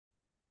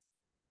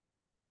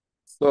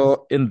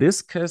So in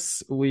this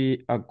case,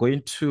 we are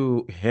going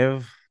to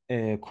have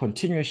a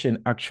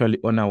continuation actually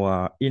on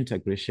our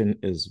integration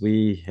as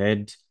we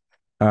had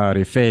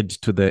referred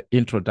to the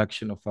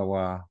introduction of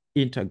our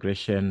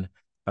integration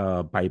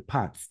by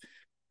parts.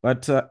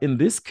 But in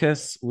this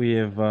case, we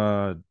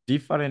have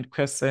different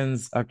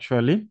questions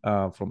actually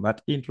from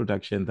that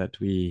introduction that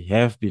we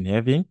have been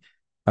having.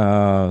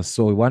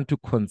 So we want to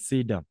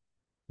consider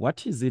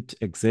what is it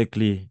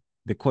exactly,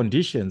 the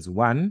conditions,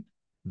 one,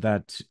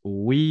 that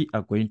we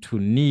are going to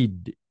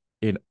need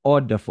in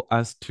order for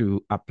us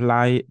to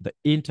apply the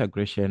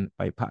integration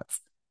by parts.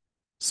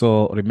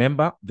 So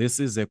remember, this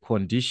is a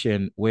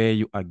condition where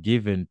you are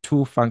given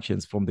two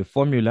functions from the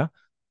formula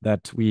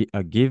that we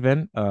are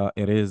given.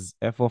 It is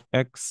f of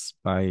x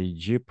by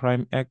g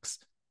prime x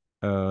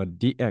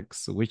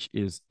dx, which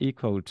is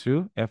equal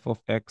to f of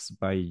x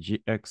by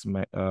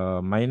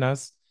gx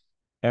minus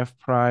f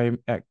prime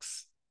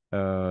x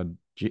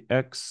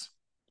gx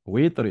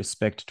with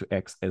respect to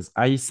x. As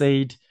I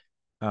said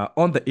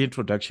on the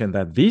introduction,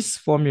 that this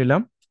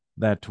formula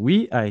that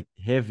we are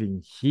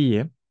having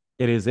here,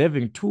 it is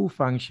having two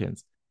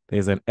functions.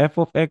 There's an f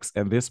of x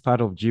and this part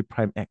of g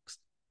prime x.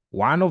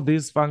 One of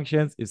these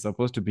functions is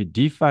supposed to be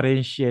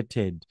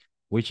differentiated,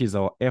 which is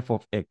our f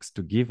of x,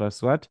 to give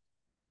us what?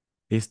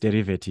 This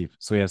derivative.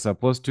 So you're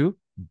supposed to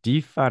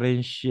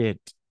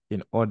differentiate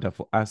in order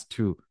for us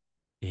to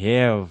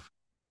have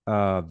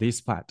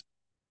this part.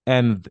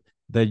 And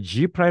the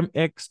g prime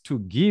x to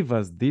give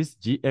us this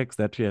gx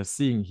that we are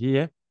seeing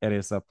here, it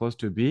is supposed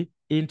to be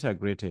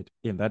integrated.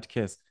 In that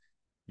case,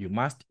 you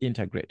must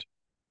integrate.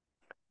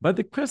 But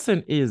the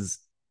question is,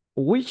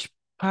 which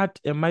part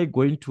am I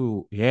going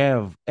to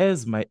have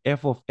as my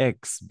f of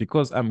x?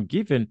 Because I'm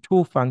given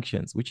two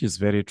functions, which is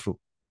very true,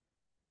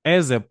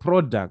 as a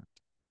product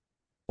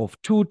of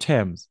two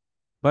terms.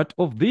 But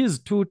of these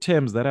two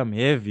terms that I'm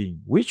having,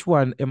 which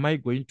one am I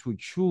going to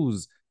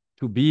choose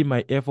to be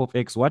my f of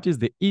x? What is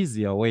the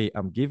easier way?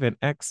 I'm given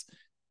x,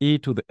 e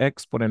to the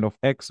exponent of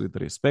x with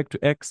respect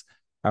to x.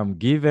 I'm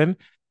given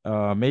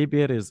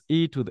maybe it is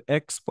e to the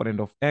exponent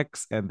of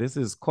x, and this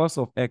is cos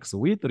of x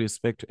with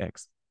respect to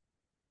x.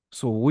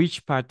 So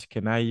which part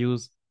can I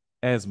use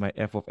as my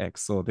f of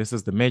x? So this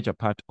is the major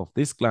part of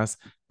this class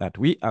that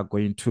we are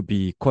going to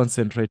be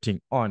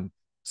concentrating on.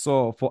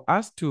 So for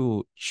us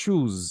to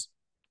choose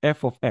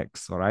f of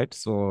x, all right?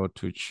 So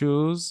to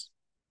choose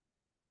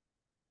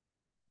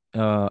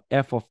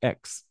f of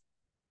x,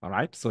 all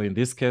right? So in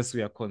this case,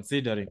 we are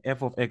considering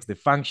f of x, the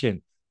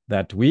function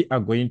that we are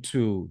going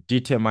to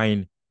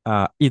determine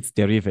its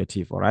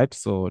derivative, all right?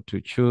 So to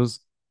choose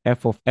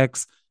f of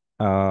x,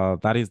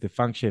 that is the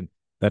function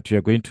that we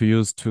are going to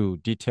use to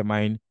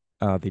determine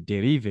the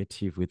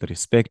derivative with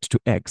respect to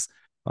x,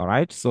 all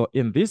right? So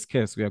in this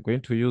case, we are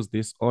going to use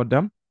this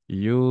order,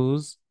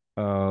 use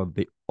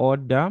the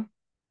order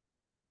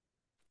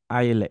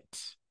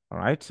islet, all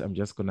right? I'm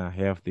just going to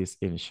have this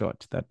in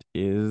short, that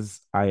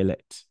is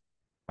islet.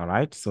 All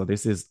right. So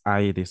this is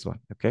this one.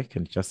 Okay.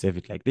 Can just save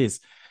it like this.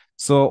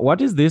 So what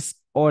is this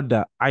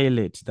order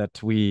islet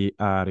that we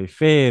are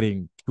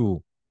referring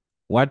to?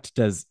 What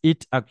does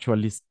it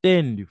actually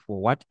stand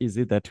for? What is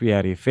it that we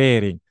are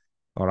referring?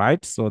 All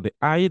right. So the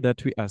I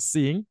that we are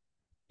seeing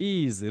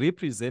is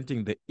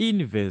representing the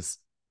inverse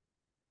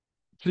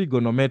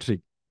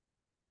trigonometric.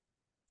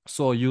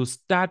 So you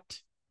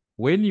start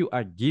when you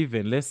are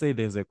given, let's say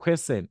there's a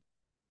question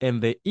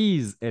and there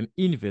is an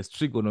inverse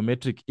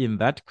trigonometric in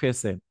that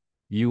question,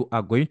 you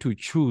are going to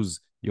choose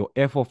your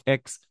f of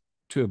x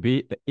to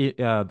be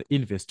the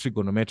inverse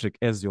trigonometric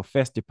as your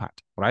first part,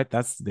 right?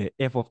 That's the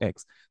f of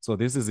x. So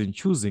this is in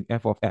choosing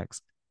f of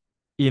x.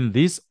 In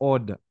this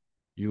order,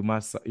 you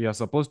are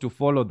supposed to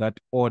follow that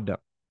order,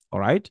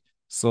 all right?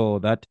 So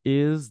that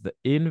is the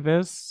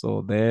inverse.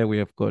 So there we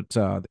have got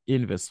the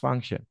inverse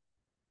function.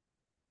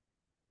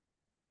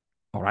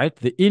 All right.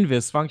 The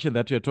inverse function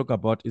that you're talking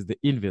about is the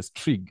inverse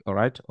trig. All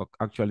right. Or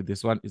actually,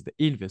 this one is the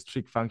inverse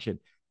trig function.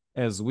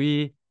 As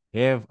we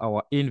have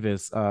our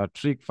inverse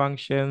trig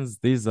functions,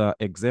 these are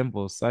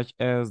examples such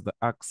as the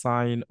arc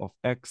sine of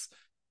x.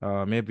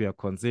 Maybe you're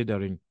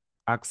considering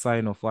arc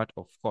sine of what?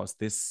 Of course,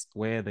 this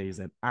where there is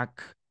an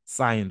arc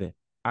sine there,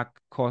 arc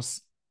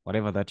cos,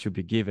 whatever that you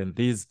be given.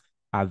 These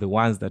are the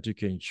ones that you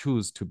can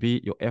choose to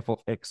be your f of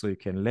x. So you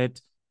can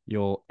let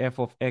your f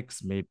of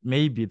x,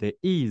 maybe there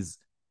is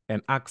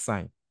an arc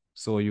sine.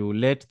 So you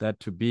let that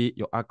to be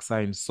your arc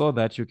sine so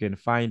that you can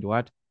find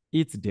what?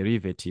 Its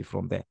derivative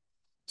from there.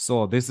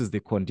 So this is the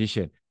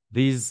condition.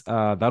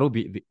 That will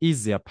be the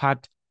easier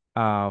part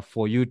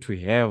for you to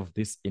have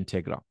this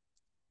integral.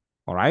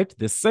 All right.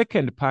 The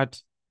second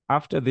part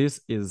after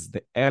this is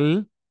the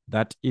L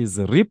that is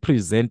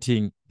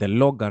representing the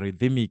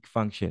logarithmic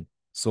function.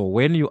 So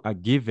when you are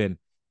given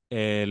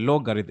a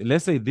logarithm,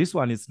 let's say this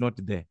one is not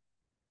there.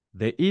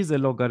 There is a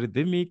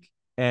logarithmic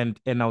and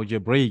an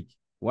algebraic.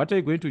 What are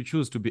you going to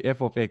choose to be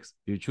f of x?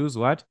 You choose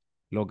what?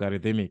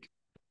 Logarithmic.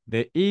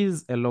 There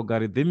is a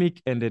logarithmic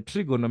and a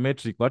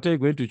trigonometric. What are you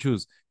going to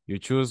choose? You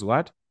choose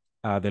what?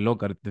 The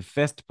logarithm, the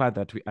first part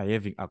that we are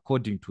having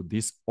according to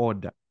this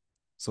order.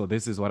 So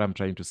this is what I'm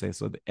trying to say.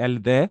 So the L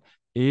there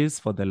is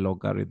for the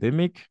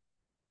logarithmic.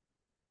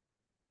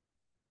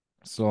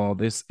 So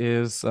this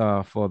is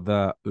for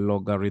the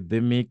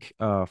logarithmic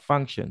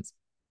functions.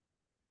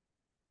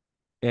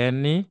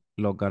 Any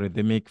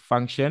logarithmic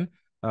function.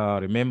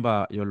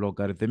 Remember your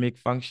logarithmic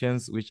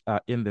functions, which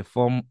are in the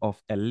form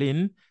of a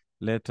ln.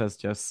 Let us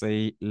just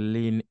say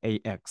ln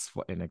AX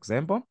for an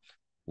example.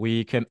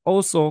 We can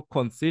also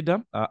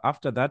consider,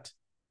 after that,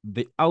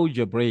 the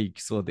algebraic.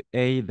 So the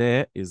A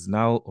there is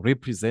now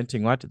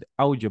representing what? The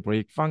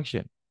algebraic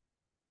function.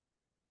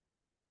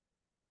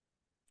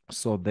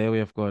 So there we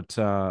have got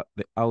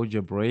the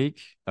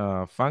algebraic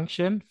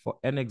function. For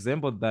an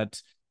example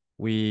that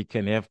we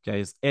can have,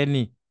 guys,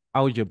 any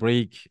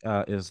algebraic,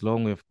 as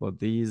long we've got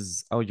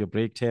these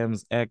algebraic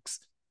terms, x,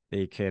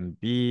 they can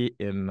be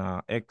in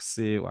x,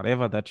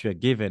 whatever that you're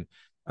given.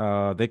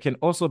 They can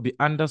also be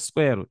under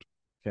square root.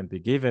 Can be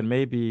given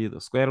maybe the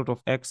square root of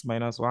x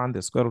minus 1,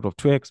 the square root of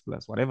 2x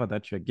plus, whatever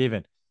that you're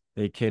given.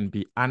 They can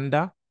be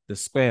under the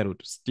square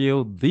root.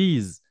 Still,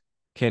 these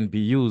can be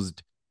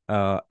used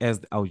as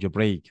the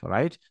algebraic,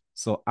 right?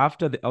 So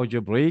after the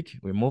algebraic,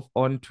 we move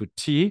on to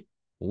T,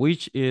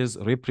 which is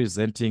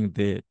representing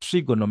the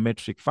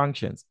trigonometric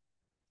functions.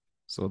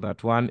 So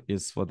that one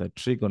is for the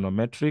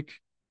trigonometric.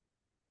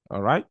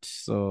 All right,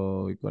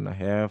 so we're going to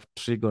have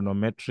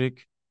trigonometric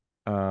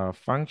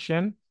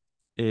function.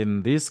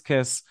 In this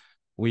case,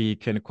 we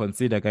can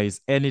consider, guys,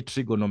 any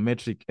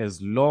trigonometric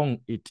as long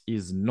it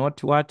is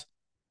not what?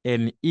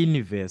 An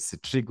inverse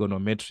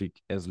trigonometric,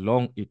 as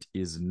long it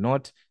is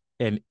not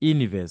an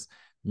inverse,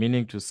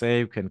 meaning to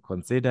say we can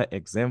consider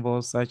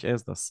examples such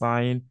as the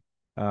sine,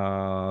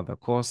 the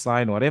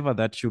cosine, whatever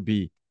that should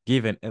be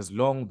given, as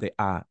long they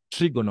are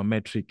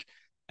trigonometric,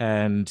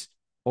 and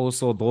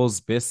also those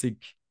basic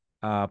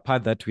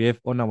part that we have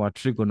on our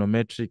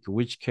trigonometric,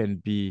 which can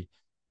be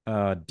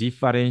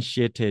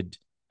differentiated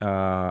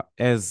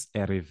as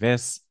a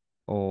reverse,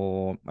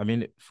 or I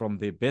mean, from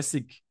the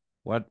basic,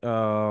 what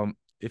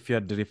if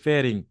you're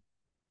referring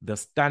the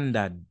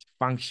standard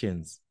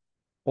functions,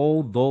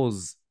 all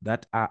those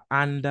that are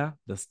under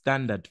the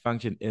standard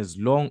function, as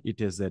long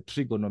it is a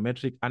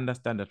trigonometric under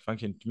standard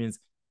function, it means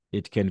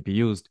it can be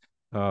used.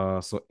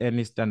 So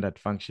any standard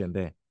function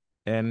there,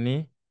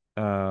 any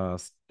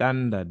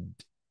standard,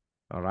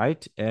 all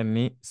right,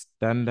 any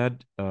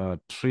standard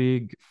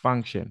trig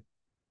function,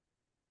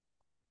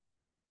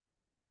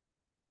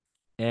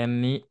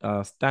 any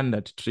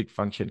standard trig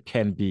function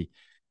can be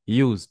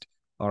used.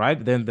 All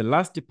right, then the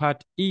last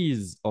part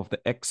is of the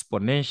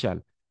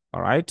exponential.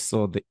 All right,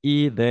 so the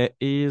E there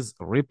is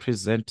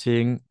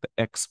representing the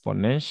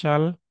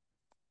exponential.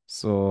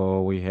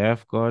 So we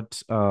have got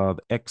the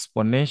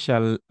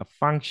exponential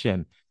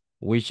function,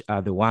 which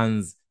are the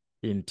ones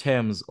in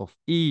terms of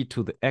e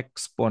to the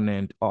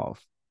exponent of.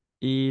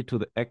 E to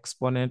the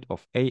exponent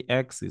of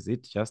ax, is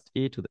it just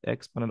e to the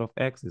exponent of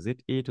x? Is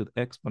it e to the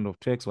exponent of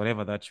 2x?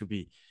 Whatever that should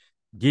be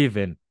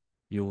given,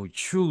 you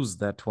choose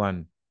that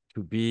one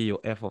to be your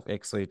f of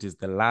x. So it is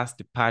the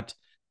last part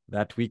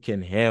that we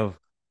can have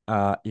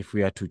if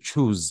we are to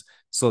choose.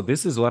 So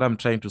this is what I'm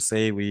trying to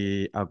say.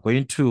 We are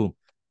going to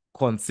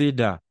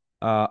consider,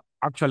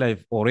 actually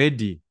I've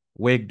already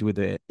worked with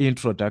the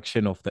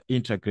introduction of the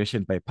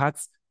integration by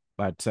parts,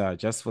 but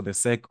just for the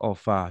sake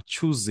of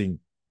choosing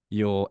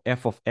your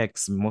f of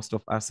x, most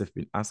of us have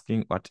been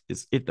asking what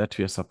is it that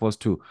we are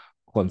supposed to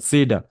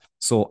consider.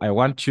 So I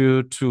want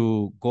you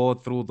to go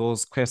through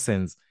those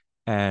questions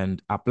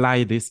and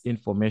apply this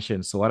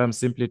information. So what I'm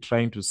simply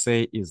trying to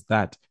say is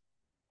that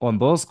on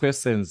those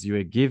questions, you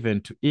are given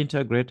to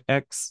integrate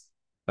x,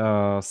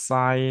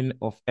 sine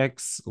of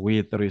x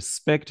with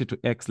respect to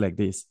x like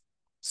this.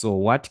 So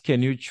what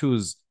can you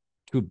choose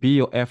to be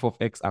your f of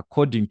x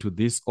according to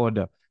this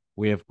order?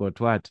 We have got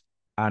what?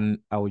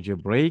 An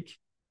algebraic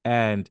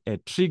and a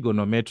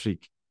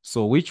trigonometric.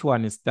 So which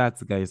one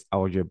starts, guys?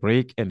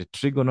 Algebraic and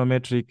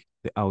trigonometric.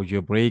 The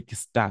algebraic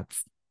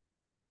starts.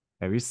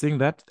 Have you seen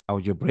that?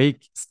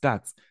 Algebraic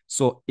starts.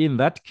 So in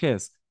that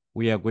case,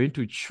 we are going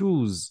to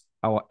choose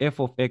our f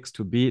of x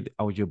to be the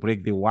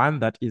algebraic, the one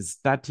that is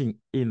starting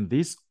in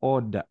this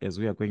order as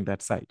we are going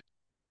that side.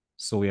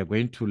 So we are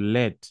going to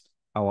let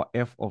our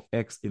f of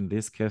x in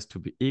this case to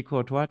be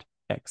equal to what?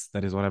 X.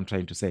 That is what I'm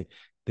trying to say.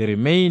 The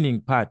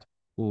remaining part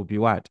will be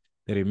what?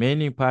 The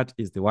remaining part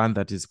is the one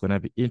that is going to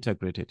be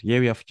integrated.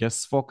 Here we are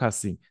just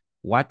focusing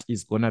what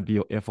is going to be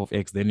your f of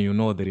x. Then you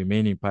know the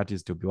remaining part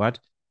is to be what?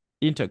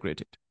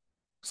 Integrated.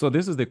 So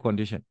this is the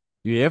condition.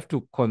 You have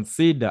to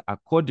consider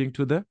according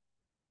to the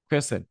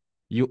question.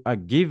 You are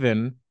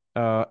given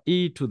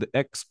e to the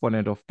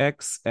exponent of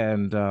x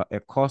and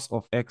a cos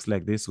of x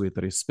like this with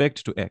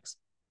respect to x.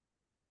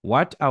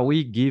 What are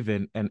we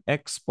given? An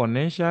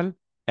exponential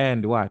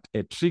and what?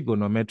 A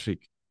trigonometric,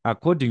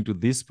 according to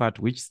this part,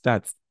 which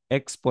starts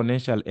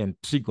exponential and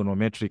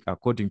trigonometric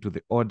according to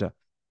the order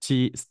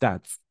t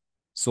starts.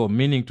 So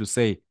meaning to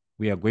say,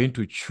 we are going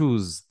to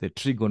choose the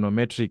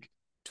trigonometric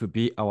to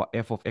be our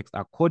f of x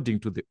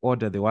according to the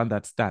order, the one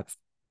that starts.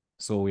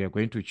 So we are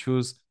going to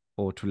choose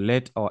or to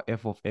let our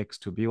f of x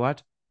to be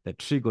what? The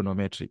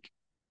trigonometric.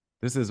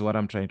 This is what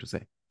I'm trying to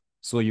say.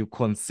 So you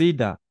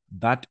consider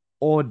that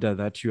order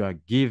that you are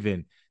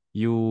given.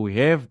 You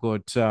have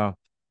got a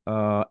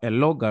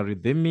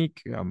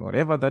logarithmic,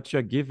 whatever that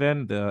you're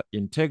given, the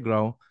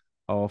integral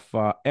of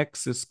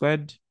x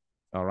squared,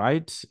 all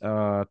right,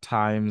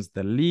 times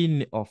the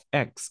ln of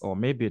x, or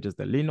maybe it is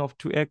the ln of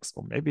 2x,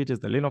 or maybe it is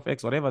the ln of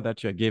x, whatever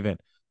that you're given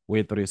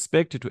with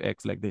respect to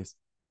x, like this.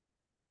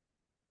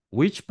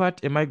 Which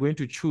part am I going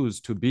to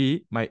choose to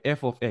be my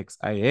f of x?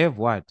 I have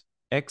what?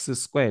 X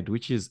squared,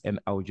 which is an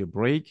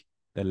algebraic,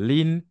 the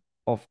ln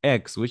of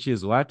x, which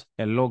is what?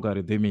 A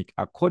logarithmic.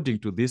 According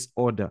to this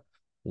order,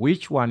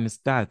 which one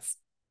starts?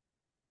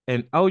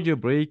 An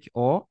algebraic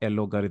or a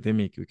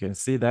logarithmic? We can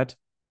see that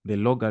the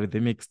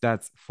logarithmic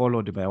starts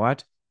followed by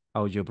what?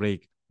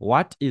 Algebraic.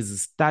 What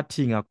is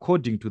starting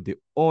according to the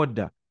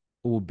order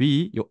will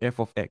be your f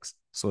of x.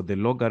 So the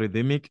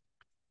logarithmic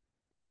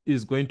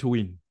is going to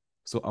win.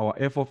 So our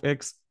f of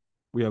x,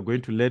 we are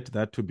going to let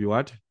that to be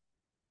what?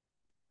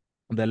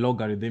 The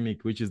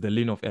logarithmic, which is the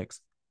ln of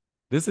x.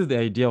 This is the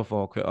idea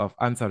of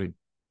answering.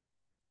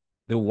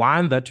 The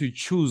one that you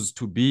choose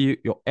to be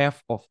your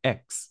f of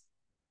x,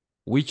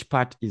 which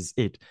part is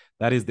it?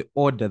 That is the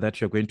order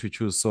that you're going to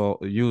choose. So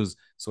use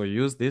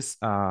this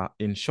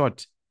in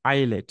short,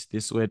 islet,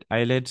 this word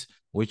islet,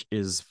 which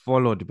is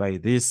followed by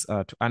this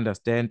to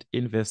understand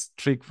inverse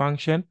trig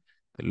function,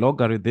 the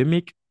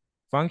logarithmic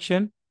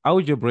function,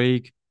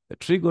 algebraic, the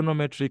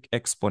trigonometric,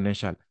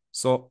 exponential.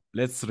 So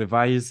let's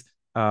revise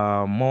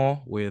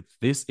more with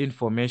this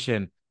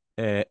information,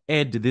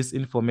 add this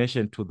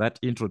information to that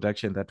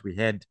introduction that we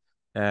had.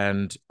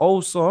 And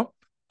also,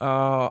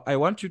 I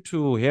want you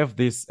to have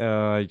this,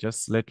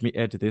 just let me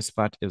add this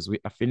part as we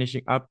are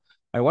finishing up.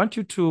 I want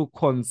you to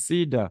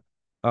consider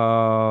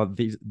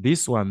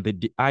this one, the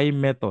DI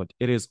method.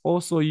 It is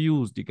also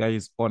used,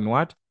 guys, on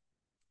what?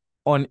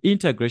 On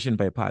integration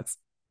by parts,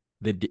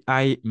 the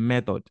DI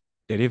method,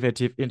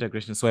 derivative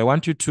integration. So I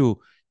want you to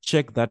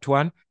check that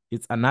one.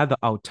 It's another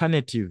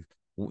alternative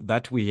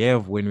that we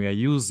have when we are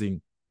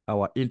using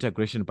our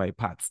integration by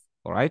parts.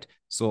 All right.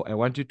 So I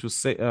want you to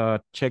say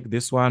check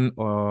this one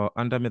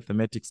under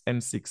mathematics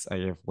N6.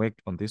 I have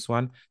worked on this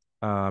one.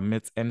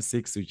 Maths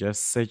N6, you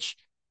just search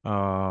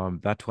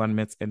that one,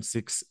 Maths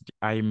N6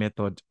 DI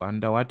method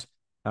under what?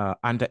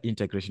 Under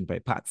integration by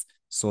parts,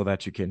 so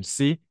that you can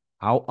see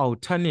how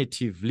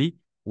alternatively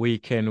we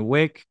can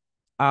work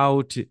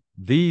out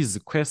these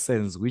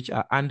questions which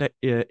are under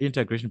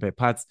integration by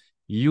parts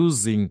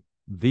using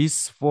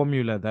this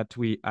formula that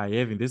we are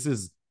having. This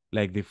is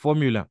like the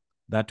formula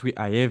that we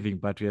are having,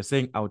 but we are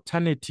saying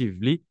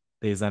alternatively,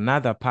 there's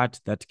another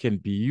part that can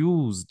be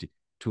used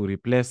to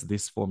replace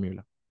this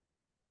formula,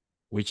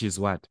 which is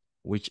what?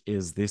 Which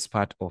is this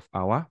part of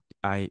our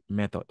I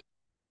method.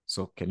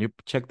 So can you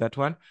check that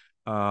one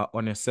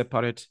on a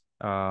separate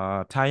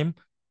time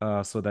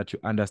so that you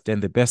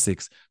understand the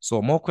basics?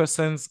 So more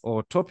questions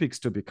or topics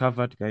to be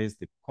covered, guys,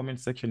 the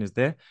comment section is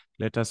there.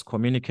 Let us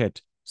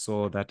communicate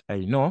so that I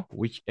know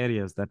which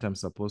areas that I'm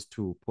supposed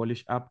to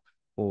polish up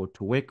or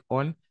to work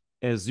on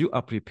as you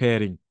are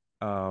preparing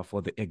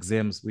for the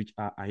exams which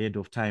are ahead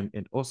of time.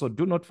 And also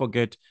do not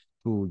forget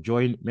to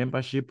join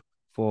membership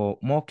for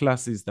more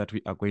classes that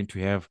we are going to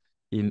have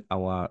in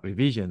our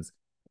revisions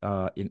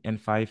in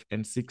N5,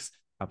 N6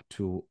 up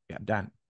to, yeah, done.